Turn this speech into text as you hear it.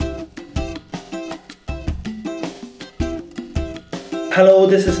Hello,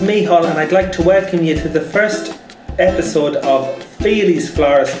 this is Michal and I'd like to welcome you to the first episode of Feely's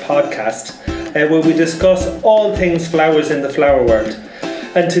Florist podcast, where we discuss all things flowers in the flower world.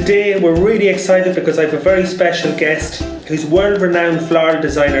 And today we're really excited because I have a very special guest who's world-renowned floral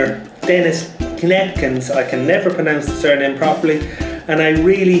designer Dennis Kneepkens. I can never pronounce the surname properly, and I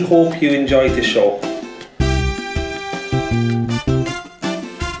really hope you enjoyed the show.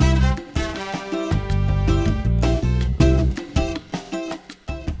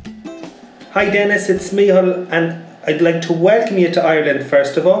 Hi Dennis, it's Michal and I'd like to welcome you to Ireland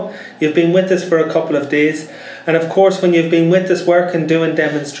first of all. You've been with us for a couple of days, and of course when you've been with us working doing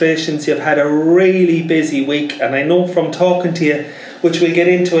demonstrations you've had a really busy week, and I know from talking to you, which we'll get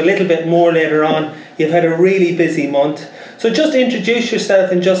into a little bit more later on, you've had a really busy month. So just introduce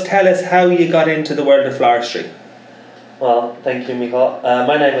yourself and just tell us how you got into the world of floristry. Well, thank you, Michal.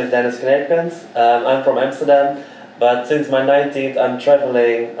 My name is Dennis Kneepkens. I'm from Amsterdam, but since my 19th I'm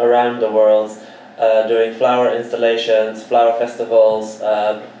traveling around the world doing flower installations, flower festivals,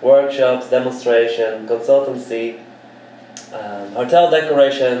 workshops, demonstration, consultancy, hotel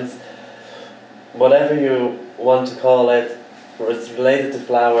decorations, whatever you want to call it. It's related to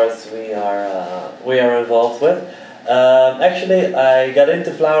flowers. We are involved with. Actually, I got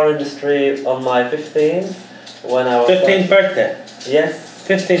into flower industry on my 15th when I was 15th birthday? Yes.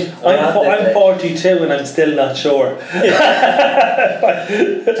 15. I'm 42 and I'm still not sure. So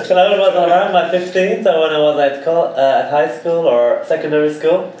I was around my 15th, so when I was at high school or secondary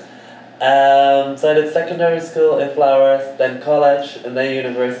school. So I did secondary school in flowers, then college, and then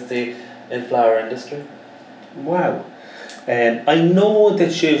university in flower industry. Wow. I know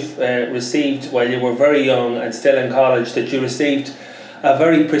that you've received, while you were very young and still in college, that you received a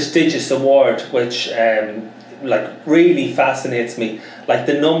very prestigious award, which really fascinates me. Like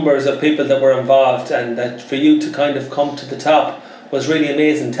the numbers of people that were involved, and that for you to kind of come to the top was really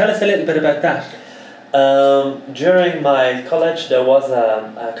amazing. Tell us a little bit about that. During my college there was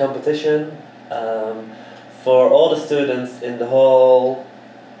a competition for all the students in the whole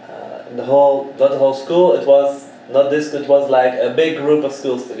not the whole school. It was not this. It was like a big group of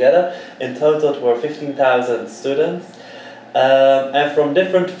schools together. In total it were 15,000 students, and from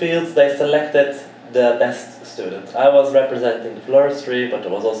different fields they selected the best student. I was representing the floristry, but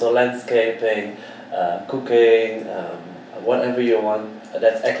there was also landscaping, cooking, whatever you want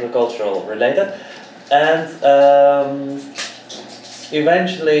that's agricultural related. And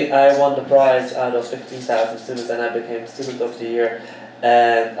eventually I won the prize out of 15,000 students, and I became Student of the Year.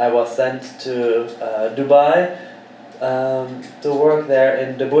 And I was sent to Dubai to work there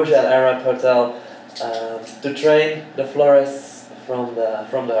in the Burj Al Arab Hotel to train the florists from the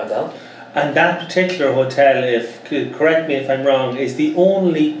hotel. And that particular hotel, correct me if I'm wrong, is the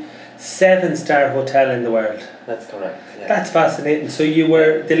only 7-star hotel in the world. That's correct. Yeah. That's fascinating. So you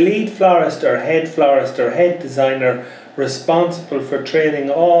were the lead florist or head designer, responsible for training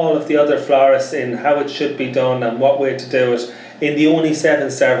all of the other florists in how it should be done and what way to do it in the only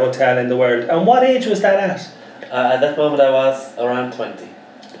 7-star hotel in the world. And what age was that at? At that moment I was around 20.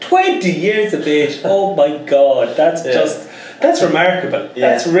 20 years of age. Oh my God, that's That's remarkable.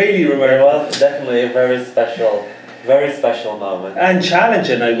 Yeah. That's really remarkable. It was definitely a very special moment. And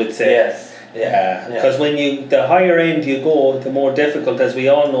challenging, I would say. Yes. Yeah. Because when the higher end you go, the more difficult, as we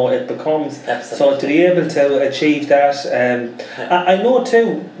all know, it becomes. Absolutely. So to be able to achieve that, I know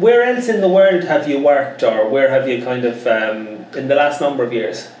too. Where else in the world have you worked, or where have you kind of in the last number of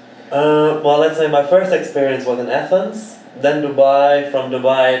years? Well, let's say my first experience was in Athens, then Dubai. From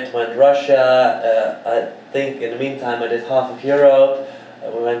Dubai it went Russia. I think in the meantime I did half of Europe.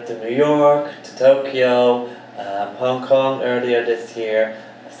 We went to New York, to Tokyo, Hong Kong earlier this year,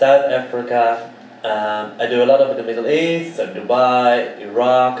 South Africa. I do a lot of it in the Middle East, so Dubai,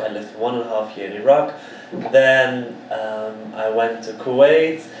 Iraq. I lived 1.5 years in Iraq. Then I went to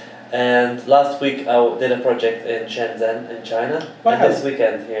Kuwait, and last week I did a project in Shenzhen in China. Wow. And this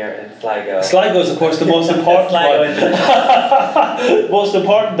weekend here in Sligo. Sligo is of course the most important one. Most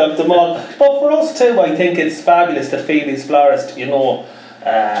important of them all. But for us too, I think it's fabulous that Feely's Florist,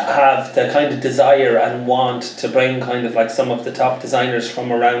 have the kind of desire and want to bring kind of like some of the top designers from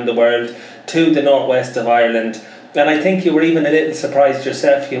around the world to the northwest of Ireland. And I think you were even a little surprised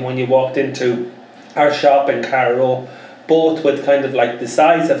yourself when you walked into our shop in Carrow, both with kind of like the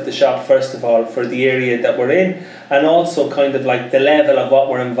size of the shop first of all for the area that we're in, and also kind of like the level of what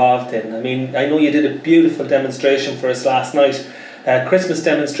we're involved in. I mean, I know you did a beautiful demonstration for us last night, a Christmas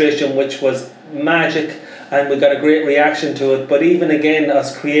demonstration which was magic, and we got a great reaction to it. But even again,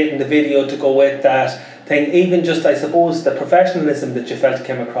 us creating the video to go with that thing, even just I suppose the professionalism that you felt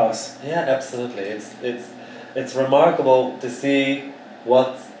came across. Yeah, absolutely. It's remarkable to see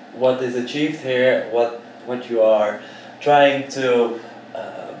what is achieved here, what you are trying to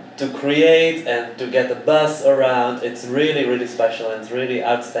create and to get a buzz around. It's really really special and it's really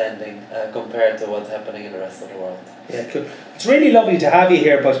outstanding compared to what's happening in the rest of the world. Yeah, cool. It's really lovely to have you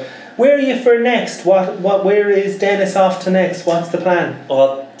here, but where are you for next? Where is Dennis off to next? What's the plan?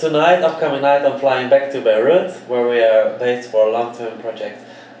 Well, tonight, upcoming night, I'm flying back to Beirut, where we are based for a long-term project,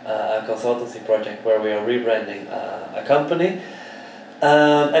 a consultancy project where we are rebranding a company.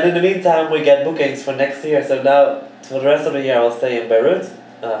 And in the meantime, we get bookings for next year. So now, for the rest of the year, I'll stay in Beirut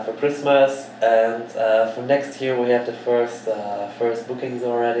for Christmas, and for next year we have the first bookings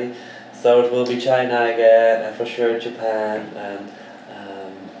already. So it will be China again, and for sure Japan, and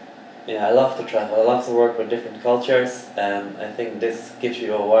yeah, I love to travel. I love to work with different cultures, and I think this gives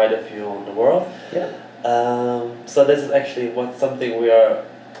you a wider view on the world. Yeah. So this is actually something we are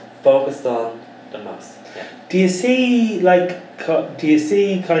focused on the most. Yeah. Do you see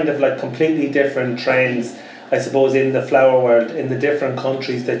kind of like completely different trends, I suppose, in the flower world, in the different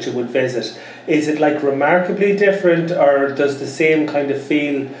countries that you would visit? Is it like remarkably different, or does the same kind of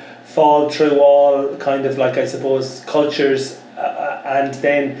feel fall through all kind of like, I suppose, cultures, and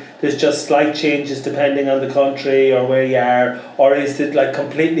then there's just slight changes depending on the country or where you are, or is it like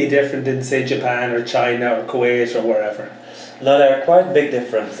completely different in, say, Japan or China or Kuwait or wherever? No, there are quite big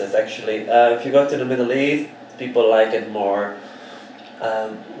differences actually. If you go to the Middle East, people like it more.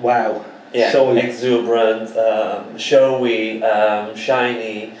 Wow. Yeah, showy. Exuberant, showy,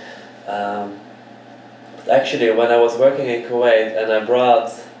 shiny. But actually, when I was working in Kuwait and I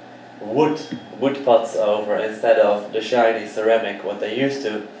brought wood pots over instead of the shiny ceramic what they used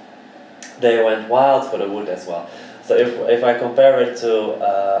to, they went wild for the wood as well. So if I compare it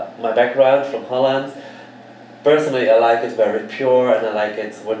to my background from Holland, personally I like it very pure and I like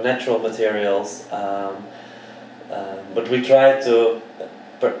it with natural materials, but we try to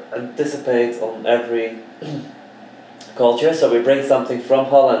anticipate on every culture, so we bring something from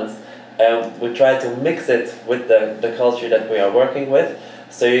Holland and we try to mix it with the culture that we are working with.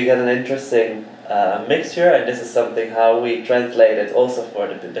 So you get an interesting mixture, and this is something how we translate it also for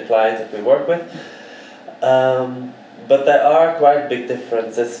the clients that we work with. But there are quite big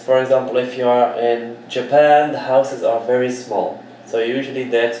differences. For example, if you are in Japan, the houses are very small. So usually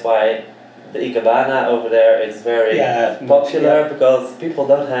that's why the Ikebana over there is very popular, because people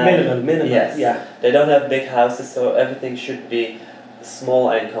don't have... Minimal, yes, yeah. They don't have big houses, so everything should be small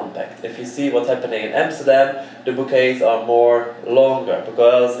and compact. If you see what's happening in Amsterdam, the bouquets are more longer,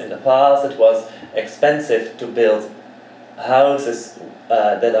 because in the past it was expensive to build houses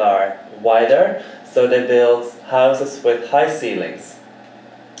that are wider, so they built houses with high ceilings.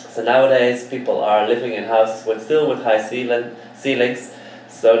 So nowadays people are living in houses with high ceilings,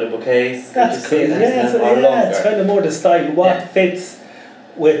 so the bouquets that's cool. Are longer. It's kind of more the style, what fits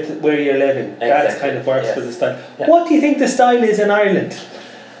with where you're living. Exactly. That kind of works for the style. Yeah. What do you think the style is in Ireland?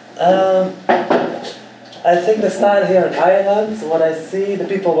 I think the style here in Ireland, what I see,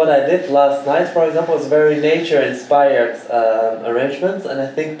 what I did last night, for example, was very nature-inspired arrangements, and I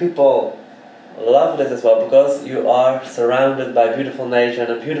think people love this as well, because you are surrounded by beautiful nature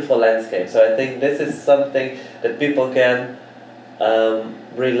and a beautiful landscape. So I think this is something that people can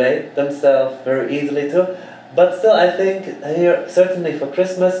relate themselves very easily to. But still, I think here, certainly for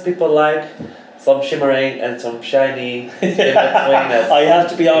Christmas, people like some shimmering and some shiny in between us. I have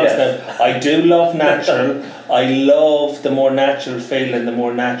to be honest now, I do love natural. I love the more natural feel and the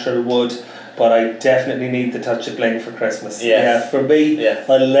more natural wood, but I definitely need the touch of bling for Christmas. Yes. Yeah, for me,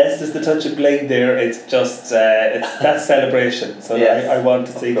 unless there's the touch of bling there, it's just it's that celebration. So I want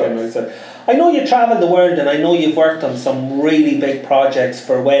to see kind of myself. I know you travel the world, and I know you've worked on some really big projects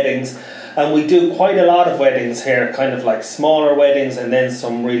for weddings. And we do quite a lot of weddings here, kind of like smaller weddings and then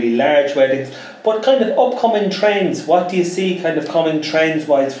some really large weddings. But kind of upcoming trends, what do you see kind of coming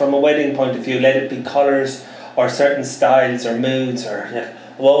trends-wise from a wedding point of view? Let it be colours or certain styles or moods or... Yeah.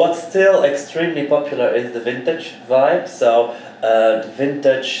 Well, what's still extremely popular is the vintage vibe. So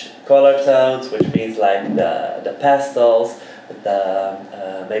vintage colour tones, which means like the pastels,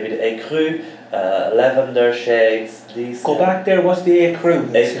 maybe the écru, lavender shades. Go back there, what's the écru?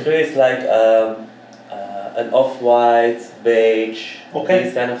 Écru is like an off-white, beige,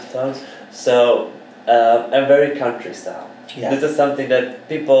 these kind of tones. So, and very country style. Yeah. This is something that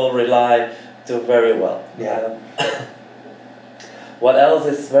people rely to very well. Yeah. What else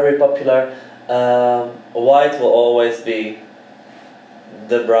is very popular? White will always be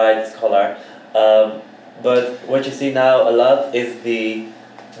the bright color. But what you see now a lot is the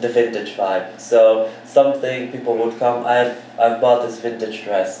vintage vibe. So something people would come, I've bought this vintage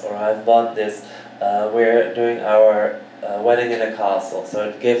dress, or I've bought this we're doing our wedding in a castle, so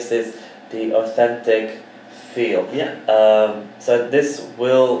it gives this the authentic feel. Yeah. So this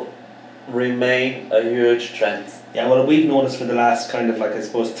will remain a huge trend. Yeah, well, we've noticed for the last kind of like, I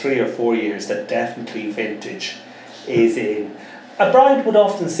suppose, 3 or 4 years that definitely vintage is in. A bride would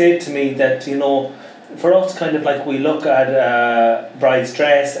often say to me that, you know, for us kind of like we look at a bride's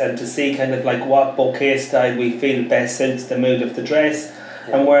dress and to see kind of like what bouquet style we feel best suits the mood of the dress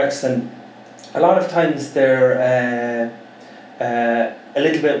and works, and a lot of times they're a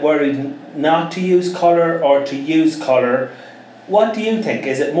little bit worried not to use colour or to use colour. What do you think?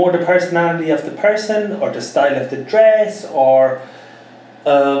 Is it more the personality of the person or the style of the dress, or?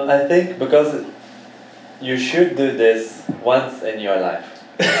 I think because you should do this once in your life.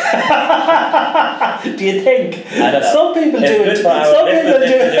 Do you think? I don't know. Some people do it. Some people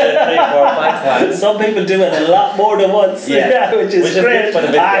do it 3, 4, 5 times. Some people do it a lot more than once. Yeah, which is great. good for the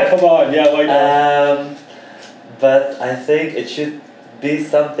business. Come on, yeah, why not? But I think it should be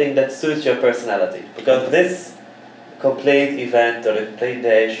something that suits your personality, because this complete event or the complete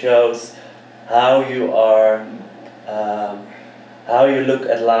day shows how you are, how you look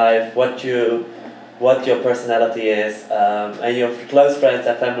at life, what your personality is, and your close friends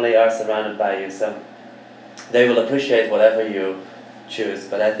and family are surrounded by you, so they will appreciate whatever you choose.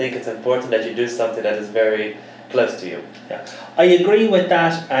 But I think it's important that you do something that is very close to you. Yeah, I agree with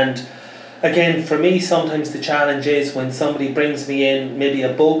that. And again, for me, sometimes the challenge is when somebody brings me in maybe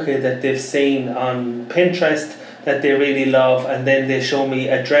a bouquet that they've seen on Pinterest that they really love, and then they show me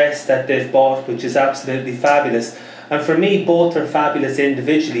a dress that they've bought which is absolutely fabulous. And for me, both are fabulous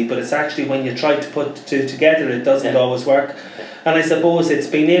individually, but it's actually when you try to put the two together, it doesn't always work. And I suppose it's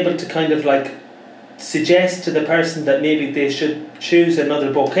being able to kind of like suggest to the person that maybe they should choose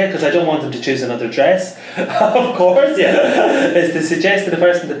another bouquet, because I don't want them to choose another dress, of course. Is to suggest to the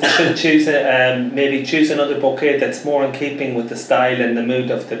person that they should choose maybe choose another bouquet that's more in keeping with the style and the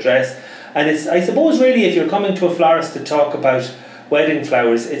mood of the dress. And it's, I suppose, really, if you're coming to a florist to talk about wedding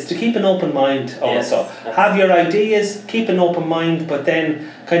flowers, it's to keep an open mind also. Yes, have your ideas, keep an open mind, but then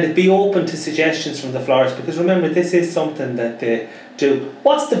kind of be open to suggestions from the florist, because remember, this is something that they do.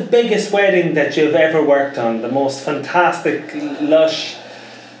 What's the biggest wedding that you've ever worked on? The most fantastic, lush?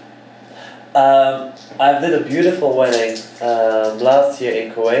 I did a beautiful wedding last year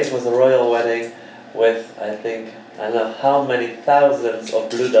in Kuwait. It was a royal wedding with, I don't know how many thousands of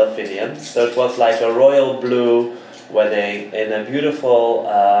blue delphiniums. So it was like a royal blue wedding in a beautiful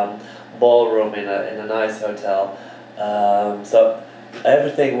ballroom in a nice hotel. So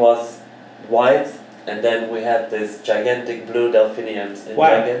everything was white, and then we had this gigantic blue delphiniums in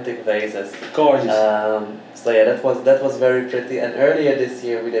gigantic vases. Gorgeous. So yeah, that was very pretty. And earlier this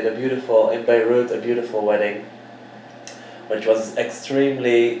year we did in Beirut, a beautiful wedding, which was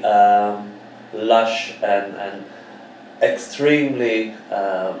extremely lush and extremely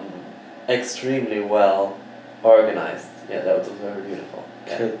well organized. Yeah, that was very beautiful.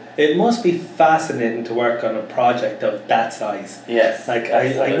 Cool. It must be fascinating to work on a project of that size. Yes. Like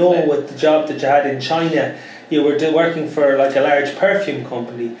I know with the job that you had in China, you were working for like a large perfume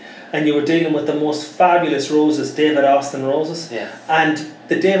company, and you were dealing with the most fabulous roses, David Austin roses. Yes. And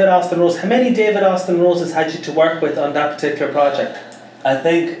the David Austin rose. How many David Austin roses had you to work with on that particular project? I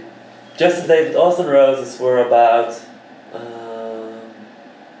think just the David Austin roses were about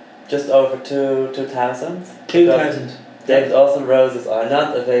just over 2,000. 2,000. David Austin roses are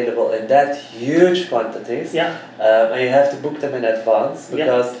not available in that huge quantities. Yeah. And you have to book them in advance,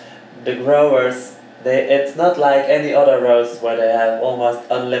 because the growers, it's not like any other rose where they have almost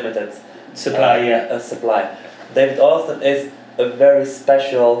unlimited supply. Supply. David Austin is a very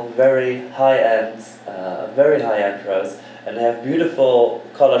special, very high-end rose, and they have beautiful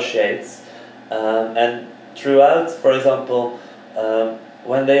color shades. And throughout, for example,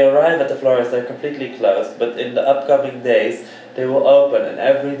 when they arrive at the florist, they're completely closed, but in the upcoming days they will open, and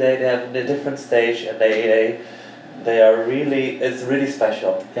every day they have a different stage, and they are really, it's really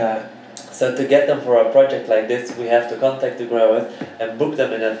special. Yeah. So to get them for a project like this, we have to contact the growers and book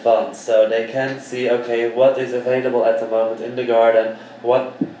them in advance, so they can see, okay, what is available at the moment in the garden,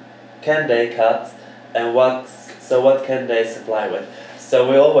 what can they cut, and what can they supply with. So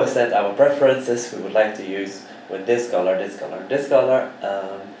we always send our preferences. We would like to use with this color, this color, this color,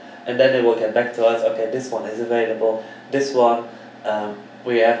 and then they will get back to us. Okay, this one is available. This one,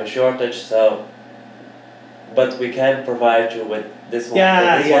 we have a shortage, so, but we can provide you with this one.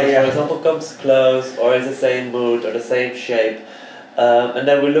 For example, comes close, or is the same mood or the same shape, and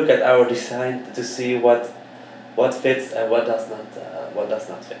then we look at our design to see what fits and what does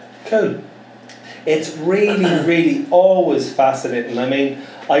not fit. Cool. It's really always fascinating. I mean,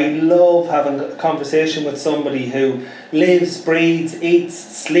 I love having a conversation with somebody who lives, breathes, eats,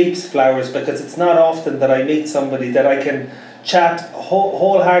 sleeps flowers, because it's not often that I meet somebody that I can chat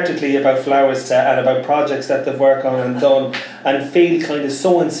wholeheartedly about flowers to, and about projects that they've worked on and done, and feel kind of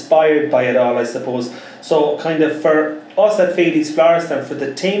so inspired by it all, I suppose. So kind of for us at Feely's Florist and for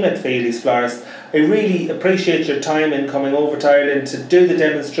the team at Feely's Florist, I really appreciate your time in coming over to Ireland to do the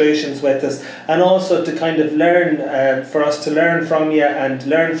demonstrations with us, and also to kind of learn, for us to learn from you and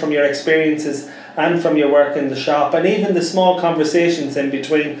learn from your experiences and from your work in the shop, and even the small conversations in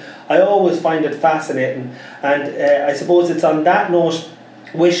between. I always find it fascinating, and I suppose it's on that note,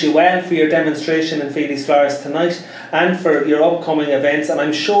 wish you well for your demonstration in Feely's Florist tonight and for your upcoming events, and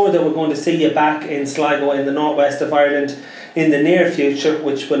I'm sure that we're going to see you back in Sligo in the northwest of Ireland in the near future,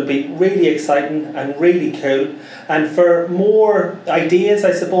 which will be really exciting and really cool. And for more ideas,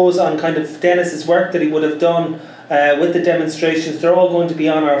 I suppose, on kind of Dennis's work that he would have done with the demonstrations, they're all going to be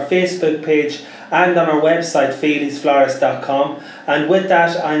on our Facebook page and on our website, feelysflorist.com. And with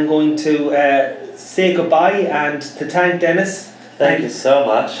that, I'm going to say goodbye and to thank Dennis. Thank you so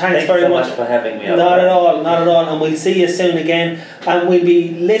much. Thanks very much for having me. Not at all. And we'll see you soon again. And we'll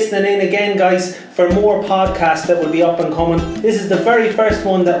be listening in again, guys, for more podcasts that will be up and coming. This is the very first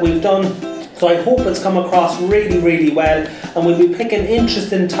one that we've done, so I hope it's come across really well. And we'll be picking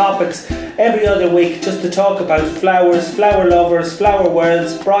interesting topics every other week just to talk about flowers, flower lovers, flower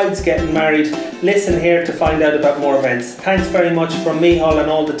worlds, brides getting married. Listen here to find out about more events. Thanks very much from me, Hall, and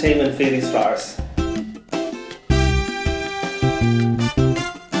all the team in Feely's Flowers.